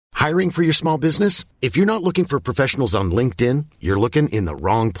Hiring for your small business? If you're not looking for professionals on LinkedIn, you're looking in the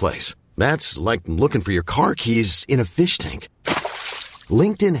wrong place. That's like looking for your car keys in a fish tank.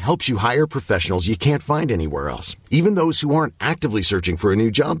 LinkedIn helps you hire professionals you can't find anywhere else, even those who aren't actively searching for a new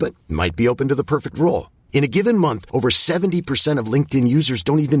job but might be open to the perfect role. In a given month, over 70% of LinkedIn users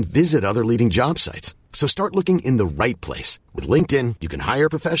don't even visit other leading job sites. So start looking in the right place. With LinkedIn, you can hire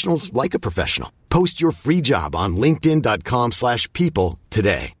professionals like a professional. Post your free job on linkedin.com/people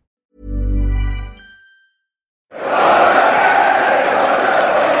today.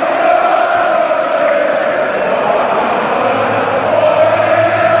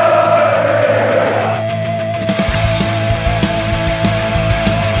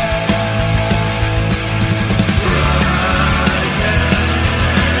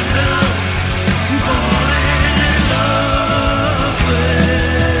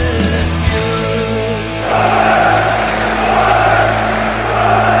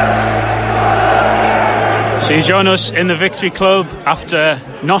 So you join us in the Victory Club after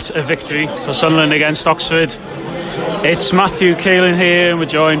not a victory for Sunderland against Oxford. It's Matthew Keelan here, and we're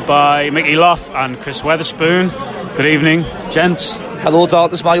joined by Mickey Loff and Chris Weatherspoon. Good evening, gents. Hello,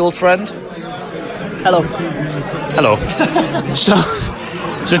 Darkness, my old friend. Hello. So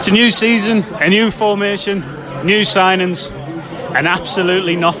it's a new season, a new formation, new signings, and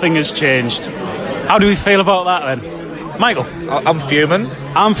absolutely nothing has changed. How do we feel about that then? Michael? I'm fuming.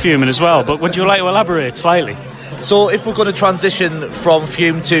 I'm fuming as well, but would you like to elaborate slightly? So if we're going to transition from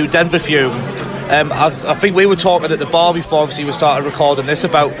fume to Denver fume, I think we were talking at the bar before obviously we started recording this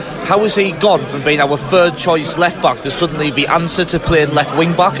about how has he gone from being our third choice left back to suddenly the answer to playing left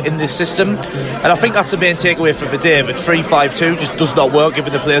wing back in this system. And I think that's the main takeaway from the day. That 3-5-2 just does not work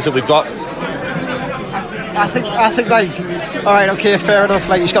given the players that we've got. I think like, all right, okay, fair enough.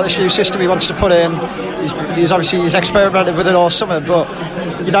 Like, he's got this new system he wants to put in. He's experimented with it all summer, but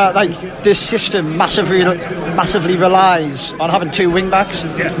you know, like, this system massively relies on having two wing backs,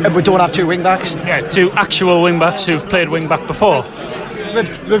 and we don't have two wing backs. Yeah, two actual wing backs who've played wing back before.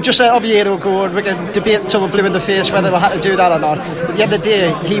 We've just let Oviedo go, and we can debate until we're blue in the face whether we had to do that or not. At the end of the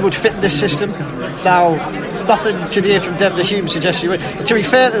day, he would fit in this system. Now, nothing today from Denver Hume suggests he would. To be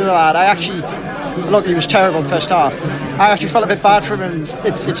fair to the lad, he was terrible in the first half. I actually felt a bit bad for him, and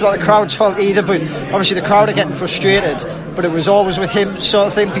it's not the crowd's fault either, but obviously the crowd are getting frustrated, but it was always with him sort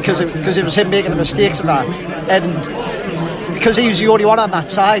of thing, because it was him making the mistakes and that, and because he was the only one on that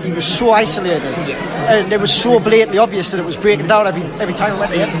side, he was so isolated, and it was so blatantly obvious that it was breaking down every time it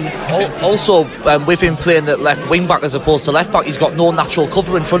went to him. Also, with him playing at left wing back as opposed to left back, he's got no natural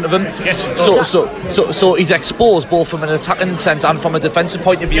cover in front of him. Yes. So he's exposed both from an attacking sense and from a defensive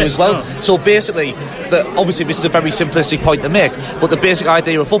point of view as well. So basically, obviously this is a very simplistic point to make, but the basic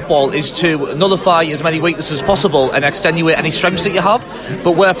idea of football is to nullify as many weaknesses as possible and extenuate any strengths that you have.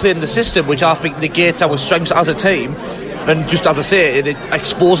 But we're playing the system which I think negates our strengths as a team. And just as I say, it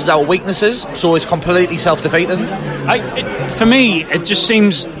exposes our weaknesses, so it's completely self-defeating. For me, it just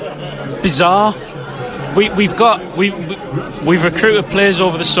seems bizarre. We've recruited players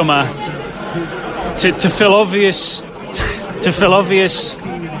over the summer to fill obvious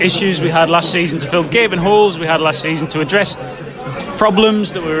issues we had last season, to fill gaping holes we had last season, to address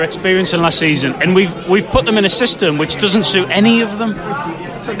problems that we were experiencing last season, and we've put them in a system which doesn't suit any of them.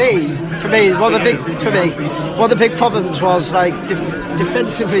 For me, one of the big problems was, like,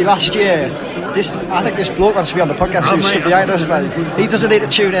 defensively last year. I think this bloke wants to be on the podcast. Who's stood behind us. Like, he doesn't need to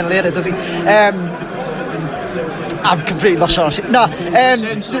tune in later, does he? I've completely lost our shit. No,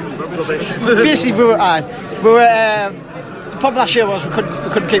 basically we were. The problem last year was we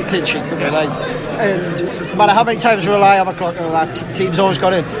couldn't keep clean sheet, could we? Like, and no matter how many times we rely on the clock and all that, teams always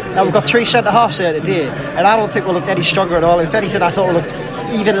got in. Now we've got three centre halves there today, and I don't think we looked any stronger at all. If anything, I thought we looked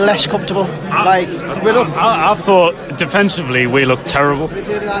even less comfortable. I thought defensively we looked terrible.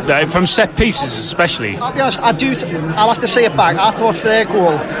 From set pieces especially. I'll be honest, I'll have to say it back. I thought for their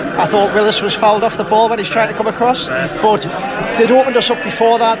goal, I thought Willis was fouled off the ball when he's trying to come across, but they'd opened us up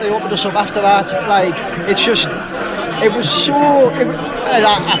before that, they opened us up after that. Like, it's just, it was so.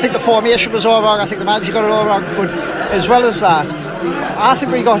 I think the formation was all wrong. I think the manager got it all wrong. But as well as that, I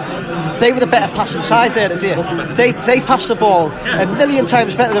think they were the better passing side there today. They passed the ball a million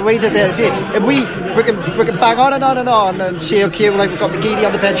times better than we did there today. And we can bang on and say, okay, well, like, we've got McGeady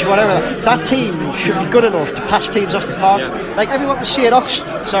on the bench or whatever. That team should be good enough to pass teams off the park. Like, everyone was saying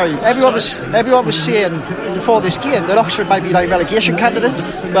everyone was saying before this game that Oxford might be like relegation candidate.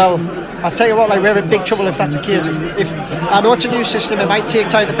 Well, I'll tell you what, like, we're in big trouble if that's the case. If I know it's a new system, it might take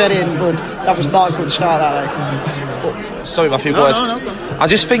time to bed in, but that was not a good start. That, like. Sorry, Matthew, go ahead. No. I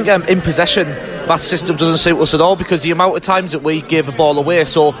just think in possession, that system doesn't suit us at all, because the amount of times that we gave the ball away.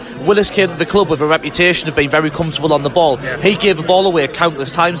 So Willis came to the club with a reputation of being very comfortable on the ball. He gave the ball away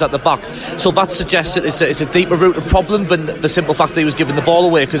countless times at the back. So that suggests that it's a deeper rooted problem than the simple fact that he was giving the ball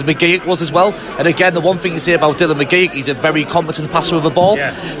away, because McGeouch was as well. And again, the one thing to say about Dylan McGeouch, he's a very competent passer of the ball.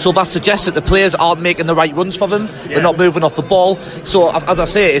 So that suggests that the players aren't making the right runs for them. They're not moving off the ball. So as I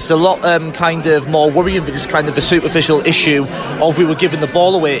say, it's a lot kind of more worrying than just kind of the superficial issue of we were giving the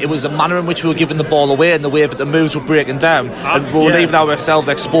ball away. It was the manner in which we were giving the ball away and the way that the moves were breaking down, and we were leaving ourselves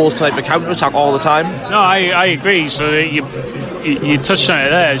exposed to like the counter attack all the time. No, I agree. So you touched on it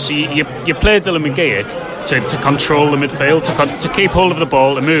there. So you played Dylan McGeouch to control the midfield, to keep hold of the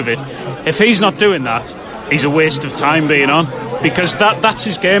ball and move it. If he's not doing that, he's a waste of time being on, because that's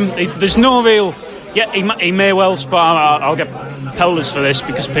his game. There's no real. Yeah, he may well spar. I'll get pelters for this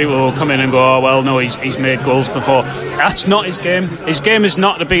because people will come in and go, oh well, no, he's made goals before. That's not his game. His game is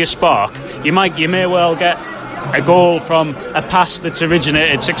not to be a spark. You may well get a goal from a pass that's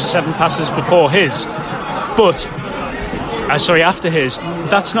originated 6 or 7 passes before his, but after his.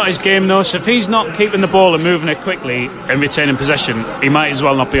 That's not his game though. So if he's not keeping the ball and moving it quickly and retaining possession, he might as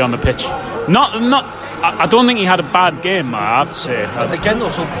well not be on the pitch. I don't think he had a bad game, I have to say. Again, though,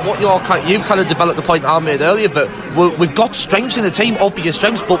 so what you've kind of developed the point I made earlier that we've got strengths in the team, obvious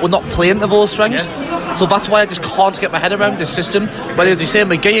strengths, but we're not playing to those strengths. So that's why I just can't get my head around this system. But as you say,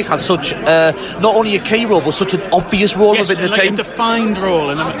 McGeouch has such not only a key role, but such an obvious role within the team. A defined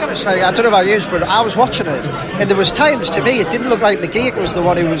role. I don't know about you, but I was watching it, and there was times to me it didn't look like McGeouch was the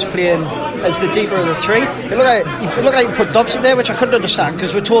one who was playing as the deeper of the three. It looked like he put Dobson there, which I couldn't understand,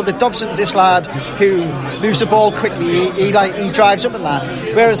 because we're told that Dobson's this lad who moves the ball quickly, he drives up and that.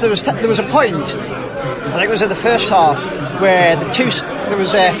 Whereas there was a point, I think it was in the first half, where there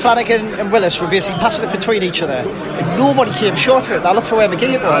was Flanagan and Willis were basically passing it between each other, and nobody came short of it. And I looked for where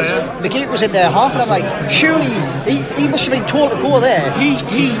McGeouch was. McGeouch was in their half, and I'm like, surely he must have been told to go there.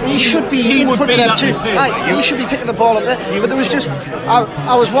 He should be in front of them too. He should be picking the ball up there. But there was just,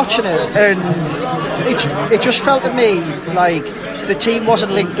 I was watching it, and it just felt to me like the team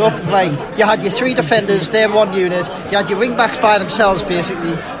wasn't linked up. Like, you had your 3 defenders, they're one unit, you had your wing backs by themselves basically,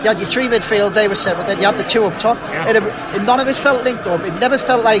 you had your 3 midfield, they were separate, then you had the 2 up top, and none of it felt linked up. It never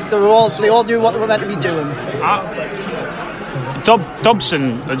felt like they all knew what they were meant to be doing.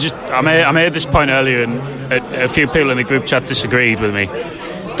 Dobson, I made this point earlier, and a few people in the group chat disagreed with me.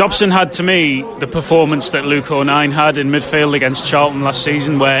 Dobson had, to me, the performance that Luke O'Nien had in midfield against Charlton last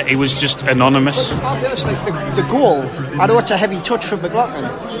season, where he was just anonymous. I'll be honest, the goal, I know it's a heavy touch from McLaughlin,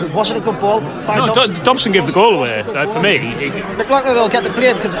 it wasn't a good ball by Dobson. Dobson gave the goal away, for me. McLaughlin will get the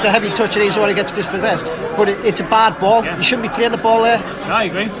blame because it's a heavy touch and he's the one who gets dispossessed, but it's a bad ball. You shouldn't be playing the ball there. I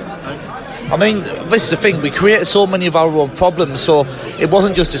agree. I mean, this is the thing, we created so many of our own problems, so it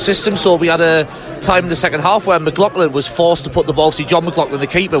wasn't just a system. So we had a time in the second half where McLaughlin was forced to put the ball, John McLaughlin, the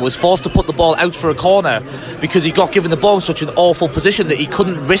keeper, was forced to put the ball out for a corner because he got given the ball in such an awful position that he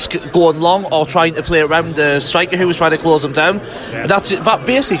couldn't risk going long or trying to play around the striker who was trying to close him down. And that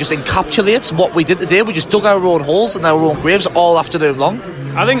basically just encapsulates what we did today. We just dug our own holes and our own graves all afternoon long.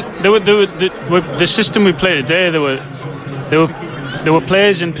 I think the system we played today, there were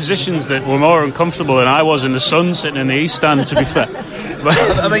players in positions that were more uncomfortable than I was in the sun sitting in the East Stand, to be fair.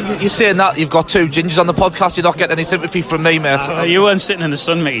 I mean, you're saying that you've got 2 gingers on the podcast, you're not getting any sympathy from me, mate. You weren't sitting in the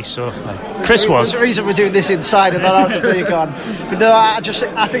sun, mate, so Chris was. There's a reason we're doing this inside and not out the big on. But no, I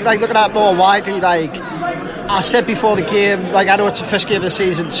think like looking at it more widely, like I said before the game, like I know it's the first game of the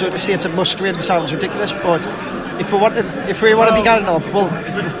season, so to say it's a must-win sounds ridiculous, but if we want to be getting up,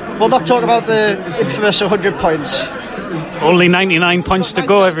 we'll not talk about the infamous 100 points. Only 99 points to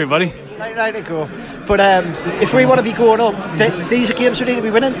go, everybody. 99 to go. But if we want to be going up, these are games we need to be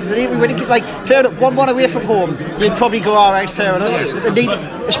winning. We need to be winning. Like, fair enough, 1-1 away from home, you'd probably go, alright, fair enough.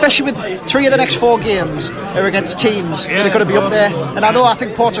 Especially with 3 of the next 4 games are against teams that are going to be up there. And I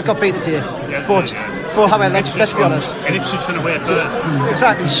think Portsmouth got beat today. But I mean, let's be honest. And Ipswich on away at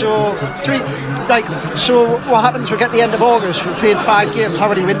exactly. So what happens? We get the end of August. We're playing 5 games. How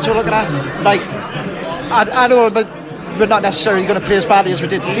many wins we're looking at? Like, I know that we're not necessarily going to play as badly as we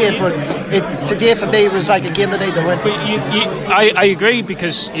did today, but today for me was like a game that needed to win. But I agree,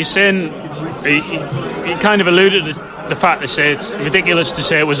 because you're saying you kind of alluded to the fact to say it's ridiculous to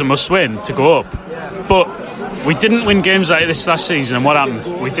say it was a must-win to go up, but we didn't win games like this last season, and what happened?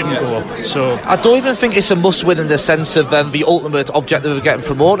 We didn't go up. So I don't even think it's a must-win in the sense of the ultimate objective of getting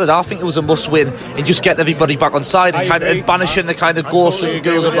promoted. I think it was a must-win in just getting everybody back on side and banishing the kind of ghosts and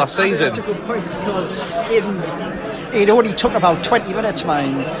ghouls of last season. That's a good point, because it only took about 20 minutes,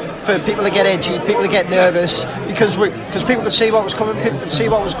 man, for people to get edgy, people to get nervous, because people could see what was coming, people could see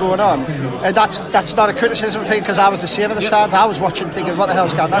what was going on, and that's not a criticism thing, because I was the same at the start. I was watching thinking, what the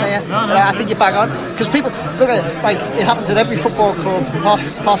hell's going on here? I think you bang on, because people look at it, like it happens at every football club,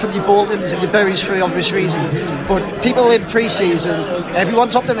 apart from your Boltons and your Burys for obvious reasons, but people in pre-season,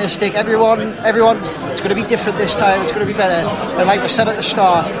 everyone's optimistic, everyone's it's going to be different this time, it's going to be better, and like we said at the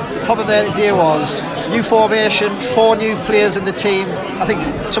start, the problem there today was new formation, 4 new players in the team. I think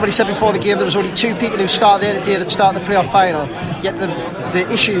somebody said before the game there was only 2 people who started there today that started the playoff final, yet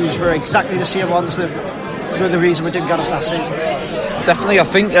the issues were exactly the same ones that were the reason we didn't get up last season. Definitely, I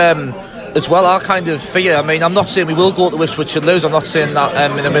think as well, our kind of fear, I mean, I'm not saying we will go to Ipswich and lose, I'm not saying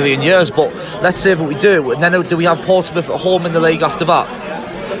that in a million years, but let's say that we do, and then do we have Portsmouth at home in the league after that?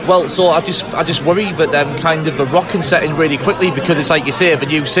 Well, so I just worry that kind of a rock can set in really quickly, because it's like you say, of a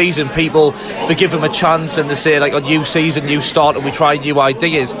new season, people, they give them a chance and they say like a new season, new start, and we try new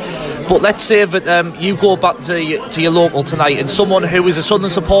ideas. But let's say that you go back to your local tonight, and someone who is a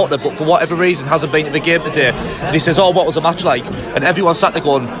Sunderland supporter but for whatever reason hasn't been to the game today, and he says, oh, what was the match like? And everyone sat there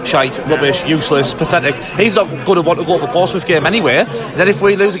going, shite, rubbish, useless, pathetic. He's not going to want to go to the Portsmouth game anyway. And then if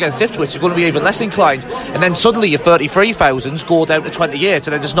we lose against Ipswich, he's going to be even less inclined. And then suddenly your 33,000s go down to 28,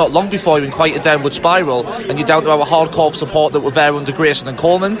 and then it's not long before you're in quite a downward spiral, and you're down to our hardcore support that were there under Grayson and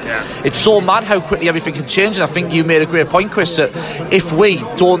Coleman. It's so mad how quickly everything can change, and I think you made a great point, Chris, that if we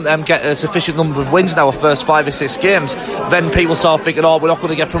don't get a sufficient number of wins in our first 5 or 6 games, then people start thinking, oh, we're not going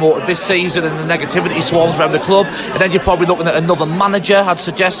to get promoted this season, and the negativity swarms around the club, and then you're probably looking at another manager. I'd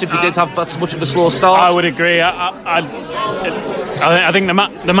suggest if we did have that much of a slow start. I would agree. I think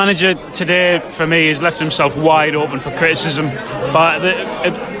the manager today, for me, has left himself wide open for criticism. But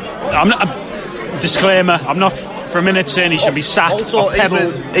I'm not. Disclaimer: I'm not for a minute saying he should be sacked also, or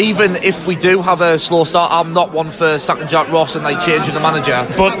pebbled. Even if we do have a slow start, I'm not one for sacking Jack Ross and changing the manager.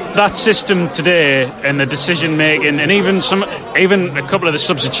 But that system today and the decision making, and even a couple of the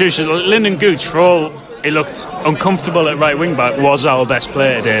substitutions, Lyndon Gooch, for all he looked uncomfortable at right wing back, was our best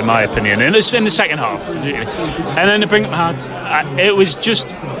player today, in my opinion, and it's in the second half. And then to bring him out, it was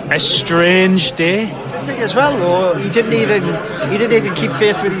just a strange day. I think as well, though, he didn't even keep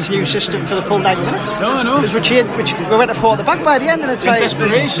faith with his new system for the full 90 minutes. No. Because we went to 4 at the back by the end, and it's like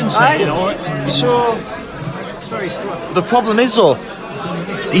desperation, So, sorry. The problem is, though,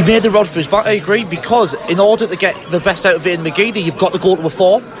 he made the rod for his back. I agree, because in order to get the best out of it in McGeady, you've got to go to a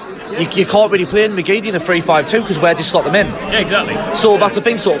 4. You can't really play in McGeady in a 3-5-2, because where do you slot them in? Yeah, exactly. So that's the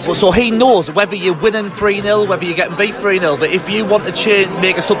thing. So he knows whether you're winning 3-0, whether you're getting beat 3-0, that if you want to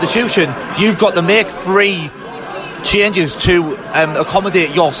make a substitution, you've got to make 3 changes to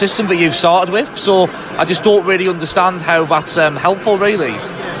accommodate your system that you've started with. So I just don't really understand how that's helpful, really.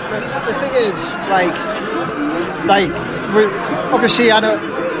 The thing is, like obviously, I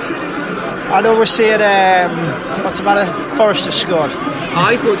know we're saying what's the matter? Forrester scored.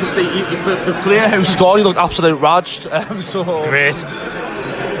 I thought just the player who scored, he looked absolute raged. Great.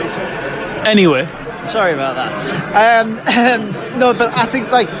 Anyway, sorry about that. No, but I think,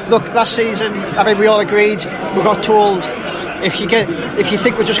 look, last season, I mean, we all agreed. We got told if you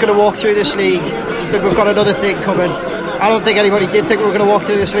think we're just going to walk through this league, that we've got another thing coming. I don't think anybody did think we were going to walk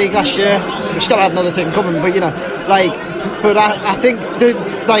through this league last year. We still had another thing coming, but I think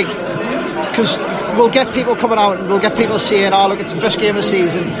because we'll get people coming out and we'll get people saying, oh, look, it's the first game of the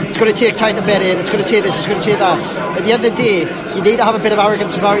season, it's going to take time to bed in, it's going to take this, it's going to take that. At the end of the day, you need to have a bit of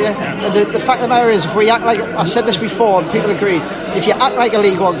arrogance about you. And the fact of the matter is, if we act like, I said this before and people agreed, if you act like a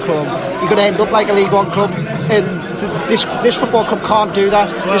League One club, you're going to end up like a League One club. And this football club can't do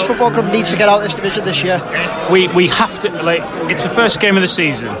that. This football club needs to get out of this division this year. We have to, it's the first game of the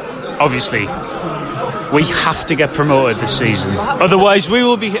season, obviously. We have to get promoted this season. Otherwise, we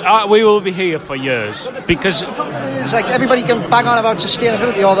will be here for years. Because it's like everybody can bang on about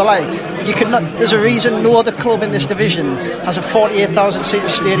sustainability all they like. There's a reason no other club in this division has a 48,000 seater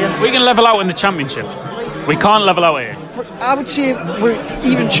stadium. We can level out in the Championship. We can't level out here. I would say we're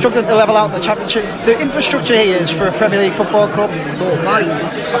even struggling to level out in the Championship. The infrastructure here is for a Premier League football club. So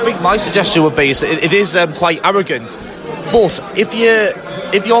I think my suggestion would be, it is quite arrogant. But if you're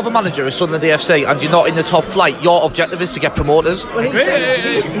the manager of Sunderland AFC and you're not in the top flight, your objective is to get promoters. Well,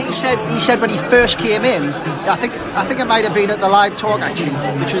 he said when he first came in, I think it might have been at the live talk actually,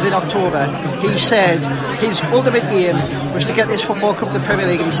 which was in October. He said his ultimate aim was to get this football club to the Premier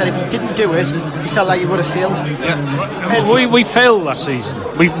League, and he said if he didn't do it, he felt like he would have failed. We failed last season.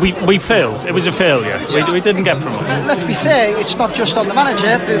 We failed. It was a failure. We didn't get promoted. Let's be fair, it's not just on the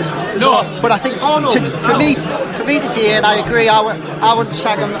manager. There's a lot, but I think for me today, and I agree, I wouldn't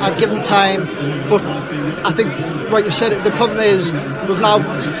sack him. I'd give him time, but I think what you've said. The problem is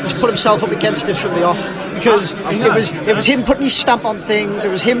he's put himself up against it from the off, because it was him putting his stamp on things. It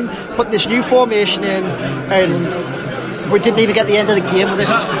was him putting this new formation in, and we didn't even get the end of the game with it.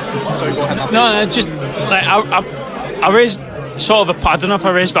 Sorry, go ahead. No, just like I raised sort of I don't know if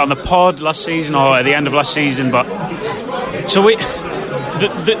I raised it on the pod last season or at the end of last season, but so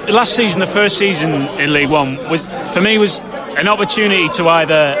the last season, the first season in League One was an opportunity to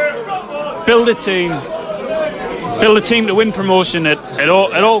either build a team to win promotion at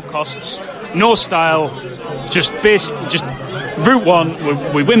all costs, no style, just route one,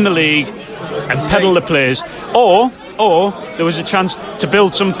 we win the league and peddle the players, or there was a chance to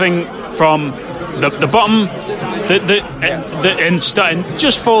build something from the bottom and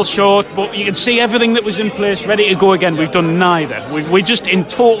just fall short, but you can see everything that was in place ready to go again. We've done neither. We're just in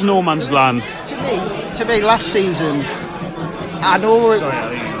total no man's land. To me, last season, I know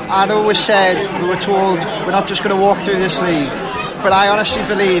we said, we were told we're not just going to walk through this league, but I honestly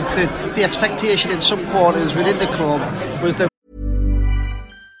believe that the expectation in some quarters within the club was that.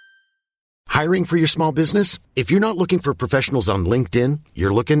 Hiring for your small business? If you're not looking for professionals on LinkedIn,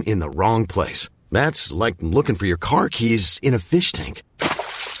 you're looking in the wrong place. That's like looking for your car keys in a fish tank.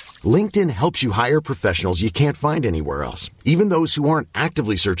 LinkedIn helps you hire professionals you can't find anywhere else, even those who aren't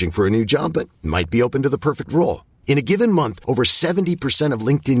actively searching for a new job but might be open to the perfect role. In a given month, over 70% of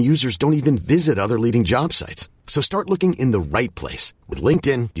LinkedIn users don't even visit other leading job sites. So start looking in the right place. With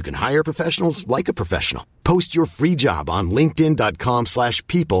LinkedIn, you can hire professionals like a professional. Post your free job on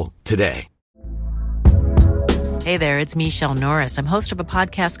linkedin.com/people today. Hey there, it's Michelle Norris. I'm host of a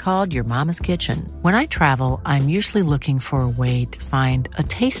podcast called Your Mama's Kitchen. When I travel, I'm usually looking for a way to find a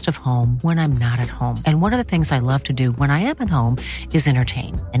taste of home when I'm not at home. And one of the things I love to do when I am at home is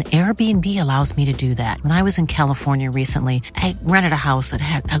entertain. And Airbnb allows me to do that. When I was in California recently, I rented a house that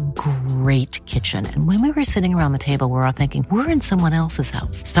had a great kitchen. And when we were sitting around the table, we were all thinking, we're in someone else's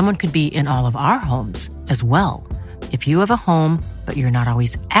house. Someone could be in all of our homes as well. If you have a home, but you're not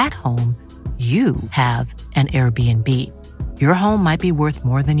always at home, you have an Airbnb. Your home might be worth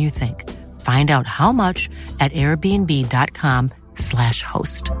more than you think. Find out how much at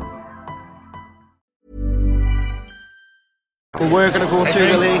airbnb.com/host. We're going to go through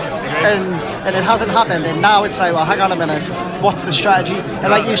the league, and it hasn't happened, and now it's like, well, hang on a minute, what's the strategy?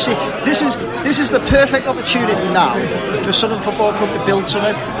 And like you see, this is the perfect opportunity now for Sunderland Football Club to build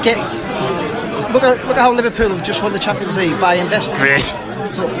something. Look at how Liverpool have just won the Champions League by investing. Great.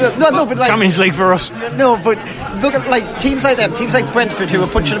 No, but like Champions League for us. No, but look at like teams like them, teams like Brentford, who are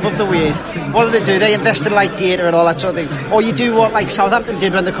punching above the weight. What do? They invest in like data and all that sort of thing. Or you do what like Southampton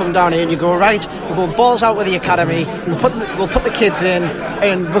did when they come down here, and you go, right, we're going balls out with the academy. We'll put the kids in,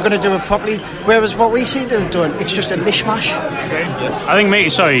 and we're going to do it properly. Whereas what we seem to have done, it's just a mishmash. I think, mate.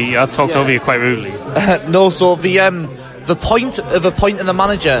 Sorry, I talked over you quite rudely. No, so the point of appointing a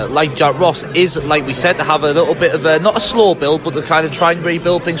manager like Jack Ross is, like we said, to have a little bit of not a slow build, but to kind of try and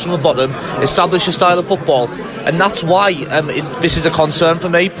rebuild things from the bottom, establish a style of football. And that's why this is a concern for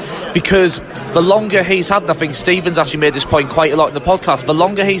me, because the longer he's had, and I think Stephen's actually made this point quite a lot in the podcast, the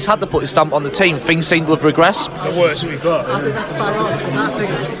longer he's had to put his stamp on the team, things seem to have regressed. The worse we've got. I think that's bang on, because I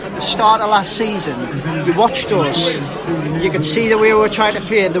think at the start of last season, you watched us, you could see the way we were trying to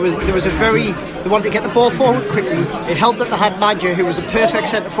play. There was they wanted to get the ball forward quickly. It helped that they had Madja, who was a perfect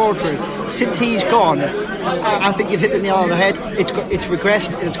centre forward for it. Since he's gone, I think you've hit the nail on the head. It's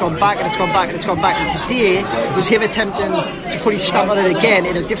regressed, and it's gone back, and it's gone back, and it's gone back. And today was him attempting to put his stamp on it again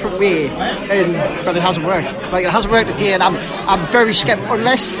in a different way, but it hasn't worked. Like, it hasn't worked today, and I'm very sceptical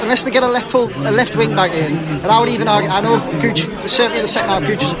unless they get a left wing back in. And I would even argue, I know Gooch, certainly in the second half,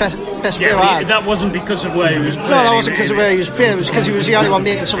 Gooch was the best player I had. That wasn't because of where he was playing. No, that wasn't because of where he was playing. It was because he was the only one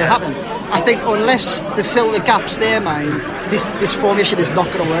making something happen. I think unless they fill the gaps there, man, this formation is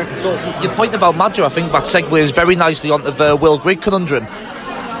not going to work. So your point about Madja, I think that segues very nicely onto the Will Grigg conundrum.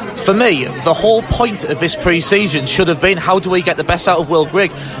 For me, the whole point of this pre-season should have been, how do we get the best out of Will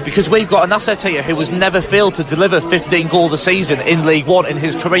Grigg? Because we've got an asset here who has never failed to deliver 15 goals a season in League One in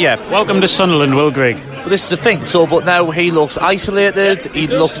his career. Welcome to Sunderland, Will Grigg. But this is the thing, but now he looks isolated,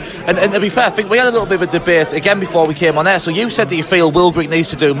 and to be fair, I think we had a little bit of a debate again before we came on air. So you said that you feel Will Grigg needs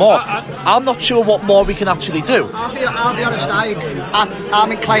to do more. I'm not sure what more we can actually do. I'll be honest,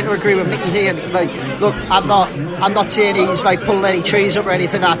 I'm inclined to agree with Mickey here. Like, look, I'm not saying he's like pulling any trees up or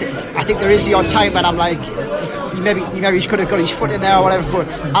anything. I think there is the odd time when I'm like, he could have got his foot in there or whatever, but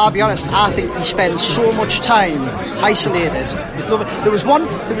I'll be honest, I think he spends so much time isolated. There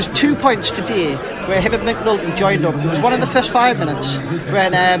was 2 points today where him and McNulty joined up. There was one in the first 5 minutes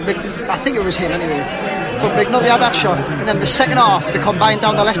when I think it was him anyway, but McNulty had that shot, and then the second half they combined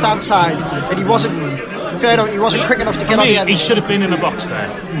down the left hand side, and he wasn't quick enough to get on the end. He should have been in the box there.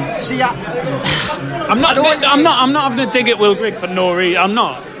 See, I'm not having a dig at Will Grigg for no reason. I'm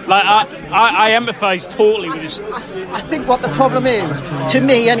not. Like I empathise totally with this. I think what the problem is, to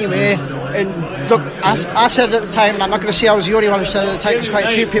me anyway, and look, I said it at the time, and I'm not going to say I was the only one who said it at the time, because quite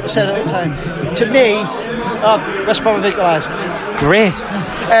a few people said it at the time. To me, West Brom have equalised. Great.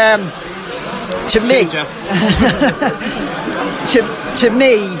 To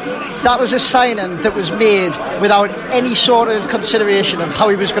me, that was a signing that was made without any sort of consideration of how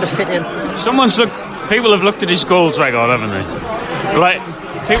he was going to fit in. People have looked at his goals record, haven't they? Like,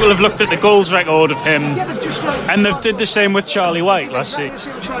 people have looked at the goals record of him, and they've did the same with Charlie White last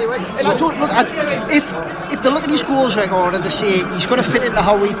season. And I don't look if they look at his goals record and they say he's going to fit into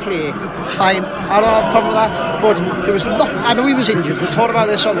how we play, fine. I don't have a problem with that. But there was nothing. I know he was injured. We talked about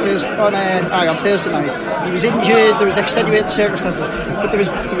this on Thursday night. He was injured. There was extenuating circumstances, but there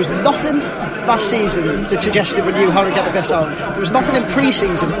was nothing last season that suggested we knew how to get the best out. There was nothing in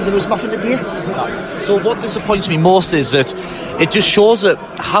pre-season, and there was nothing today. So what disappoints me most is that it just shows that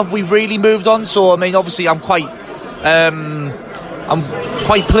have we really moved on? So I mean, obviously, I'm quite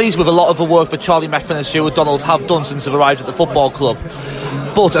pleased with a lot of the work that Charlie Methven and Stuart Donald have done since they've arrived at the football club.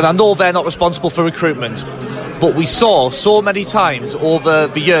 And I know they're not responsible for recruitment, but we saw so many times over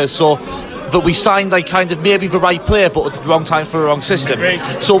the years that we signed like kind of maybe the right player but at the wrong time for the wrong system.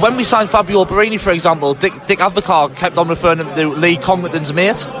 So when we signed Fabio Borini, for example, Dick Advocaat kept on referring him to Lee Congleton's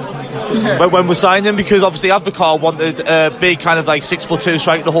mate. When we signed him, because obviously Advocaat wanted a big kind of like 6'2"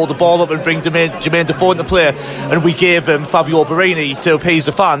 striker to hold the ball up and bring Jermaine Defoe into play, and we gave him Fabio Borini to appease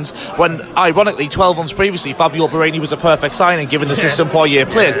the fans, when ironically 12 months previously Fabio Borini was a perfect signing given the system Poirier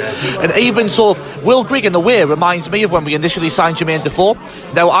played. And even so, Will Grigg in a way reminds me of when we initially signed Jermaine Defoe.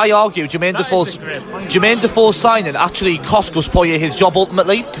 Now I argue Jermaine Defoe's signing actually cost Gus Poirier his job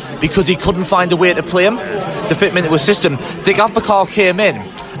ultimately, because he couldn't find a way to play him to fit him into a system. Dick Advocaat came in,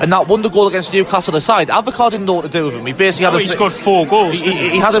 and that wonder goal against Newcastle aside, Advocaat didn't know what to do with him. He basically had he scored 4 goals.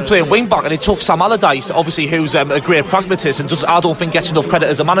 He had him playing wing back, and it took Sam Allardyce, obviously, who's a great pragmatist and I don't think gets enough credit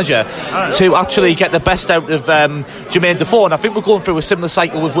as a manager, to actually get the best out of Jermaine Defoe. And I think we're going through a similar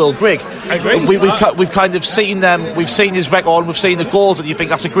cycle with Will Grigg. I agree. We've kind of seen we've seen his record, we've seen the goals, and you think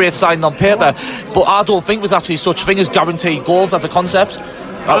that's a great signing on paper, but I don't think there's actually such thing as guaranteed goals as a concept.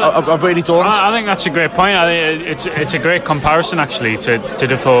 I really don't. I think that's a great point. I think it's a great comparison actually to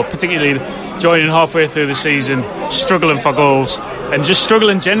Defoe, particularly joining halfway through the season, struggling for goals and just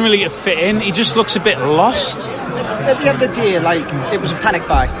struggling generally to fit in. He just looks a bit lost. At the end of the day, like, it was a panic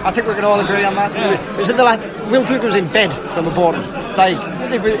buy. I think we can all agree on that. Yeah. It was in Will Grigg was in bed when we bought him. Like,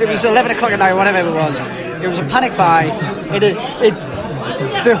 it was 11 o'clock at night, whatever it was. It was a panic buy.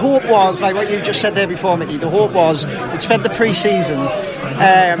 The hope was, like what you just said there before, Mickey, the hope was they'd spent the pre-season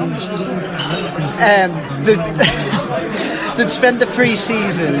they'd spend the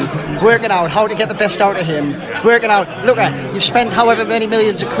pre-season working out how to get the best out of him, working out, look, you've spent however many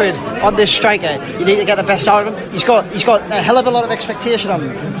millions of quid on this striker, you need to get the best out of him. He's got a hell of a lot of expectation on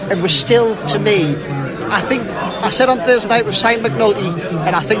him, and we're still, to me, I think I said on Thursday night we've signed McNulty,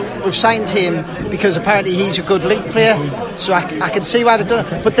 and I think we've signed him because apparently he's a good link player, so I can see why they've done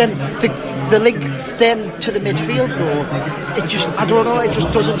it. But then the link then to the midfield, though, I don't know, it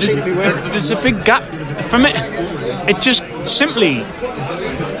just doesn't seem to be working. There's a big gap from it. It just simply,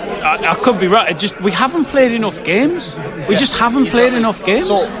 I could be right, we haven't played enough games. We just haven't played enough games.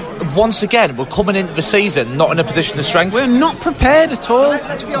 So once again, we're coming into the season not in a position of strength. We're not prepared at all.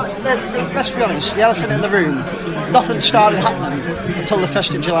 Let's be honest, the elephant in the room, nothing started happening until the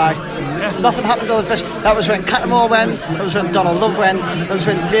 1st of July. Yeah. Nothing happened until the 1st. That was when Cattermole went, that was when Donald Love went, that was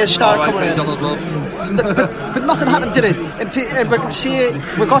when players started coming in. Donald Love. But nothing happened, did it? And we can see,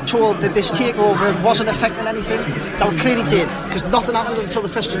 we got told that this takeover wasn't affecting anything. That clearly did, because nothing happened until the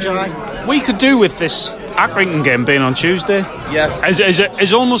 1st of July. We could do with this Accrington game being on Tuesday. Yeah.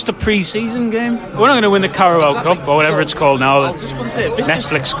 As almost a pre-season game. We're not going to win the Carabao Cup or whatever it's called now. I was just going to say,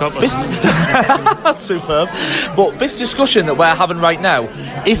 Netflix Cup. That's superb. But this discussion that we're having right now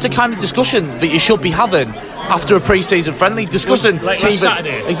is the kind of discussion that you should be having after a pre-season friendly, discussing like last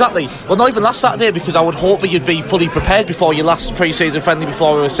Saturday. Exactly. Well, not even last Saturday, because I would hope that you'd be fully prepared before your last pre-season friendly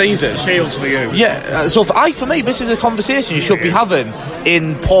before a season. Shields for you. Yeah. So for me, this is a conversation you should be having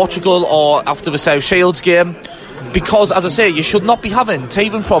in Portugal or after the South Shields game. because, as I say, you should not be having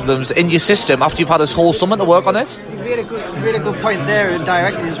teething problems in your system after you've had this whole summer to work on it. Really good point there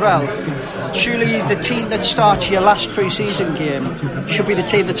indirectly as well. Surely the team that starts your last pre-season game should be the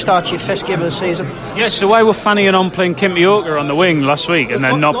team that starts your first game of the season. Yeah, so why were Fanagan playing Kimpioka on the wing last week and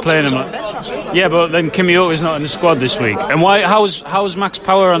then not playing him? Yeah, but then Kimpioka's not in the squad this week. And why? How was Max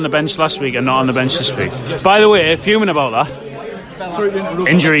Power on the bench last week and not on the bench this week? By the way, fuming about that.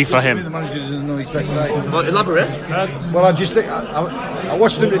 Injury for him. The manager doesn't know his best side. Well, elaborate. Well, I just think I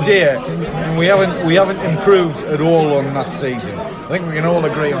watched them today, and we haven't improved at all on last season. I think we can all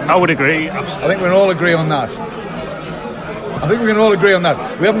agree on that. I would agree. Absolutely. I think we can all agree on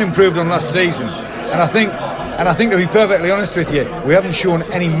that. We haven't improved on last season, and I think to be perfectly honest with you, we haven't shown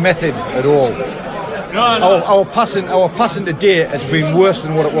any method at all. No. Our passing today has been worse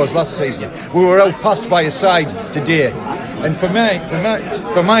than what it was last season. We were outpassed by a side today. And for my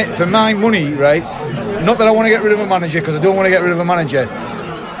money, right? Not that I want to get rid of a manager, because I don't want to get rid of a manager.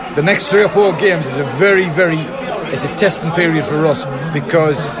 The next 3 or 4 games is it's a testing period for us,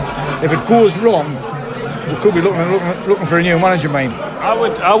 because if it goes wrong, we could be looking for a new manager, mate.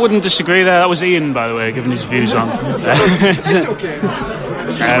 I wouldn't disagree there. That was Ian, by the way, giving his views on. It's okay.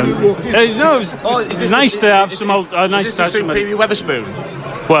 No, it's nice to have some old. Nice Is to have this the some. superior Weatherspoon?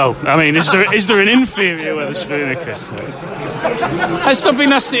 Well, I mean, is there an inferior Weatherspoon, Chris? Let's not be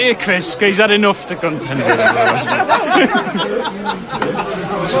nasty here, Chris, because he's had enough to contend with.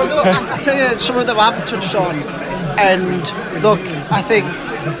 I tell you, some of them I haven't touched on, and look, I think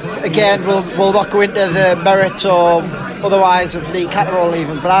again we'll not go into the merits or otherwise of Lee Catterall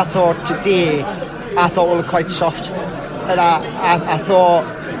even, but I thought today we were quite soft, and I thought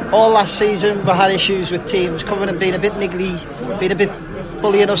all last season we had issues with teams coming and being a bit niggly, being a bit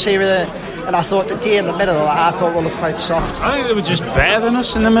bullying us here and I thought today in the middle I thought we looked quite soft. I think they were just better than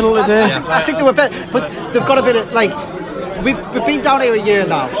us in the middle of the day. I think they were better, but they've got a bit of like. We've been down here a year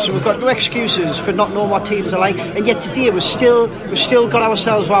now, so we've got no excuses for not knowing what teams are like. And yet today we've still got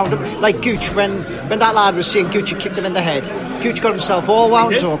ourselves wound up. Like Gooch, when that lad was saying Gooch had kicked him in the head, Gooch got himself all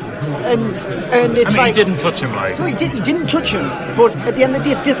wound up. And it's he didn't touch him, right? No, he didn't touch him. But at the end of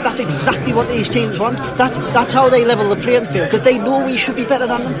the day, that's exactly what these teams want. That's how they level the playing field, because they know we should be better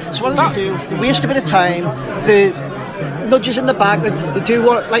than them. So what do? They waste a bit of time. Nudges in the back, they do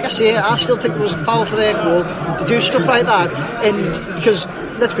what, like I say, I still think there was a foul for their goal. They do stuff like that, and because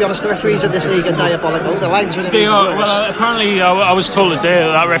let's be honest, the referees in this league are diabolical. The linesmen are well, apparently I was told today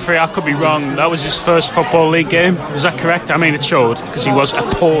that referee, I could be wrong, that was his first Football League game. Is that correct? I mean, it showed, because he was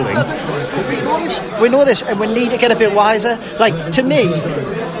appalling. We know this, and we need to get a bit wiser. Like, to me,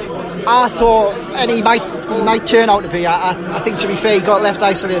 I thought, and he might turn out to be, I think, to be fair, he got left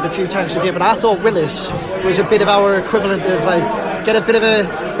isolated a few times today, but I thought Willis was a bit of our equivalent of like get a bit of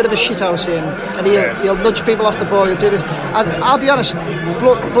a shithouse in, and he'll nudge people off the ball, he'll do this. I'll be honest,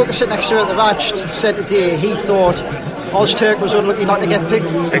 bloke sitting next to her at the match said today he thought Ozturk was unlucky not to get picked.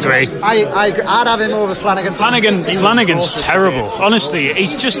 Agree. I'd have him over Flanagan. Flanagan's terrible. Honestly,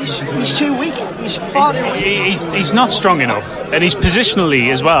 he's too weak. He's far too weak. He's not strong enough, and he's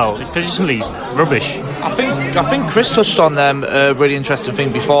positionally as well. Positionally, he's rubbish. I think Chris touched on a really interesting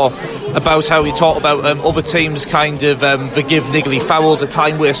thing before about how he talked about other teams kind of forgive niggly fouls, a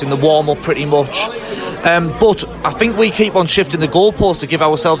time waste in the warm up, pretty much. But I think we keep on shifting the goalposts to give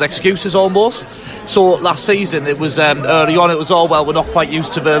ourselves excuses almost. So last season it was early on it was we're not quite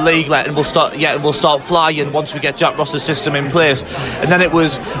used to the league yet, and we'll start flying once we get Jack Ross's system in place. And then it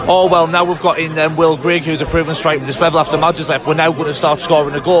was now we've got in Will Grigg, who's a proven striker at this level after Madge's left, we're now going to start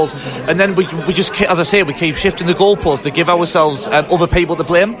scoring the goals. And then we just, as I say, we keep shifting the goalposts to give ourselves other people to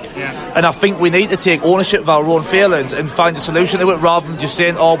blame. Yeah. And I think we need to take ownership of our own failings and find a solution to it, rather than just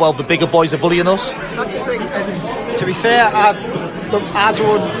saying the bigger boys are bullying us. That's the thing. And to be fair,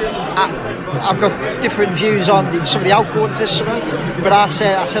 I've got different views on some of the outgoings this summer, but I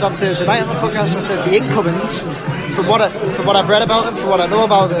said on Thursday night on the podcast, I said the incomings, from what I've read about them, from what I know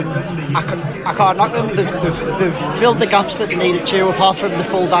about them, I can't knock them. They've filled the gaps that they needed to, apart from the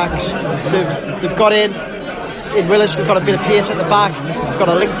full-backs. They've got in Willis, they've got a bit of pace at the back, they've got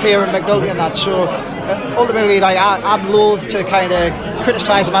a link player in McNulty and that, so ultimately, I'm loath to kind of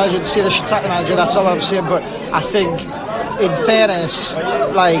criticise the manager and say they should sack the manager, that's all I'm saying, but I think, in fairness,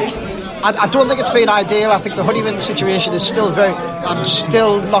 I don't think it's been ideal. I think the Honeyman situation is still I'm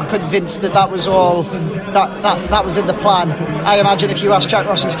still not convinced that was all that was in the plan. I imagine if you asked Jack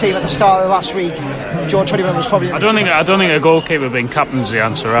Ross's team at the start of the last week, George Honeyman was probably. I don't think a goalkeeper being captain's the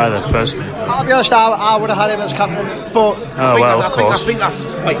answer either. Personally, I'll be honest, I would have had him as captain, but I think that's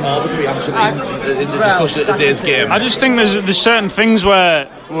quite arbitrary actually in the discussion of today's game. I just think there's certain things where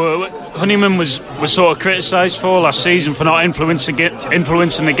Honeyman was sort of criticised for last season for not influencing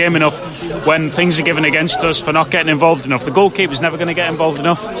the game enough when things are given against us, for not getting involved enough. The goalkeeper's never going to get involved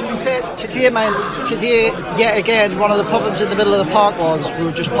enough. To be fair, today, yet again, one of the problems in the middle of the park was we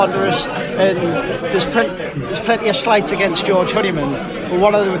were just ponderous, and there's plenty of slights against George Honeyman. But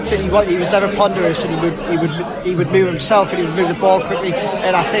one of the things he was never ponderous, and he would move himself, and he would move the ball quickly.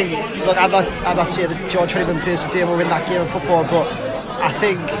 And I think, look, I'm not saying that George Honeyman plays today will win that game of football, but I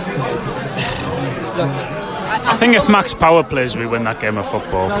think. Look, I think if Max Power plays, we win that game of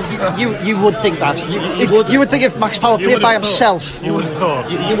football. You would think that. You would think if Max Power played by himself. You would have thought.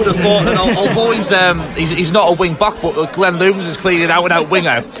 You would have thought. And although he's not a wing back, but Glenn Loovens is clearly an out-and-out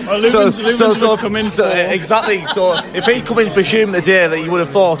winger. Loovens would come in for... exactly. So if he'd come in for Hume today, that you would have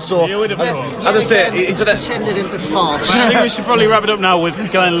thought. So you would have thought. As I say, it's descended into farce. I think we should probably wrap it up now with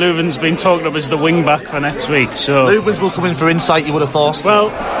Glenn Loovens being talked up as the wing back for next week. So Loovens will come in for insight. You would have thought. Well,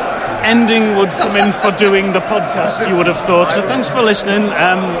 Ending would come in for doing the podcast, you would have thought. So thanks for listening.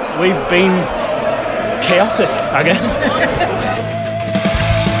 We've been chaotic, I guess.